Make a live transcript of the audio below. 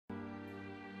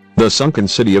The sunken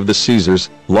city of the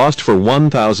Caesars, lost for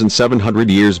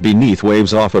 1,700 years beneath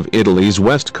waves off of Italy's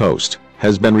west coast,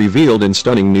 has been revealed in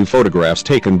stunning new photographs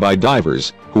taken by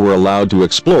divers, who were allowed to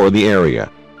explore the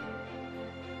area.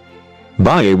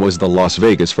 Baiae was the Las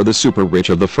Vegas for the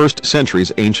super-rich of the 1st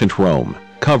century's ancient Rome,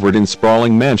 covered in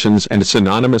sprawling mansions and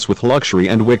synonymous with luxury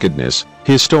and wickedness,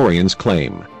 historians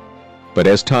claim. But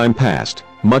as time passed,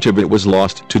 much of it was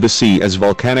lost to the sea as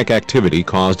volcanic activity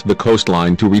caused the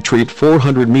coastline to retreat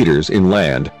 400 meters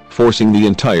inland, forcing the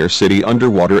entire city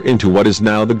underwater into what is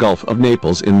now the Gulf of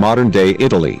Naples in modern-day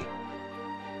Italy.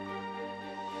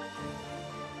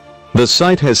 The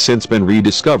site has since been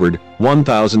rediscovered,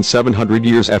 1,700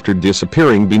 years after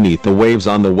disappearing beneath the waves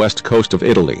on the west coast of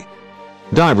Italy.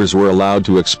 Divers were allowed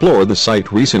to explore the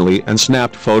site recently and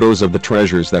snapped photos of the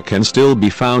treasures that can still be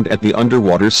found at the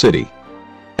underwater city.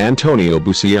 Antonio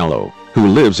Buciello, who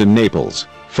lives in Naples,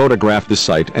 photographed the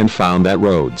site and found that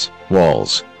roads,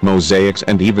 walls, mosaics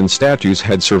and even statues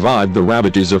had survived the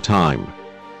ravages of time.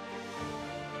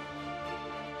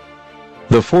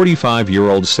 The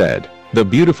 45-year-old said, "The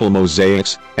beautiful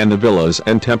mosaics, and the villas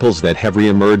and temples that have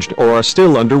re-emerged or are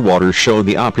still underwater show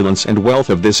the opulence and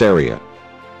wealth of this area.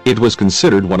 It was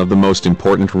considered one of the most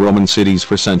important Roman cities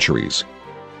for centuries.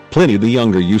 Pliny the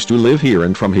Younger used to live here,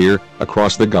 and from here,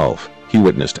 across the Gulf, he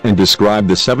witnessed and described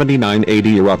the 79 AD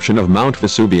eruption of Mount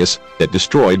Vesuvius that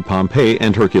destroyed Pompeii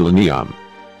and Herculaneum."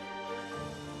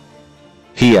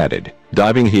 He added,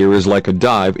 "Diving here is like a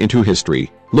dive into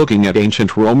history. Looking at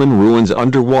ancient Roman ruins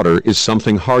underwater is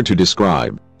something hard to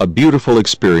describe, a beautiful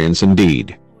experience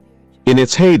indeed." In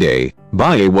its heyday,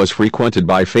 Baiae was frequented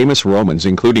by famous Romans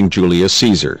including Julius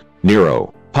Caesar,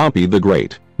 Nero, Pompey the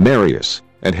Great, Marius,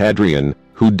 and Hadrian,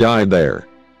 who died there.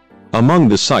 Among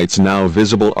the sites now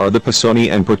visible are the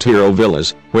Pisoni and Protiro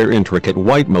villas, where intricate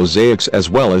white mosaics as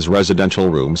well as residential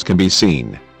rooms can be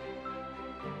seen.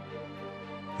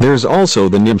 There's also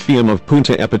the Nymphaeum of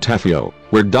Punta Epitafio,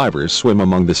 where divers swim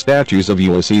among the statues of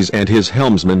Ulysses and his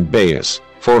helmsman Baiae,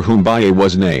 for whom Baiae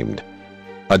was named.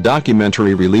 A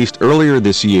documentary released earlier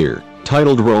this year,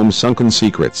 titled Rome's Sunken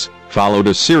Secrets, followed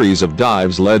a series of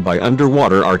dives led by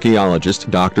underwater archaeologist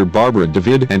Dr. Barbara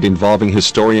David and involving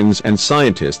historians and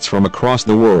scientists from across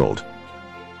the world.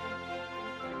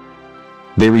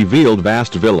 They revealed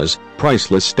vast villas,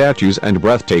 priceless statues and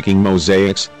breathtaking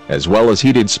mosaics, as well as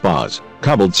heated spas,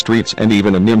 cobbled streets and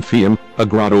even a nymphaeum, a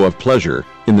grotto of pleasure,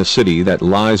 in the city that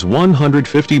lies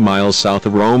 150 miles south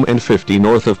of Rome and 50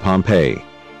 north of Pompeii.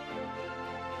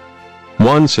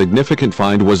 One significant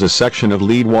find was a section of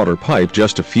lead water pipe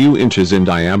just a few inches in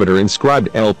diameter inscribed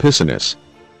El Piscinus.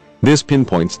 This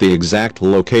pinpoints the exact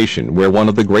location where one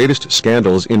of the greatest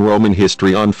scandals in Roman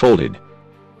history unfolded.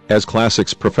 As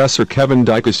classics professor Kevin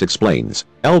Dicus explains,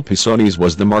 El Piscinis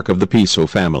was the mark of the Piso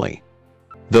family.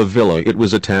 The villa it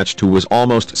was attached to was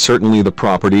almost certainly the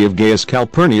property of Gaius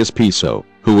Calpurnius Piso,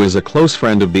 who is a close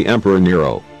friend of the Emperor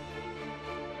Nero.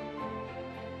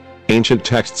 Ancient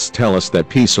texts tell us that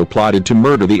Piso plotted to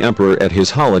murder the emperor at his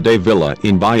holiday villa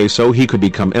in Baiae so he could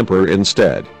become emperor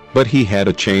instead, but he had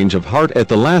a change of heart at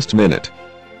the last minute.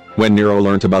 When Nero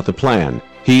learnt about the plan,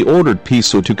 he ordered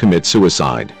Piso to commit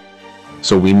suicide.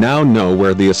 So we now know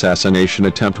where the assassination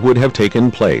attempt would have taken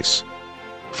place.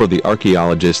 For the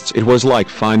archaeologists it was like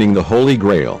finding the Holy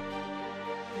Grail.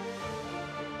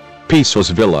 Piso's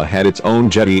villa had its own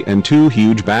jetty and 2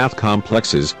 huge bath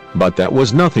complexes, but that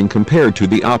was nothing compared to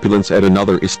the opulence at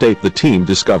another estate the team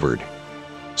discovered.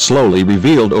 Slowly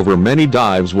revealed over many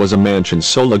dives was a mansion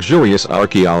so luxurious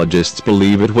archaeologists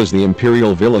believe it was the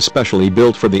imperial villa specially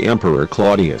built for the Emperor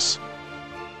Claudius.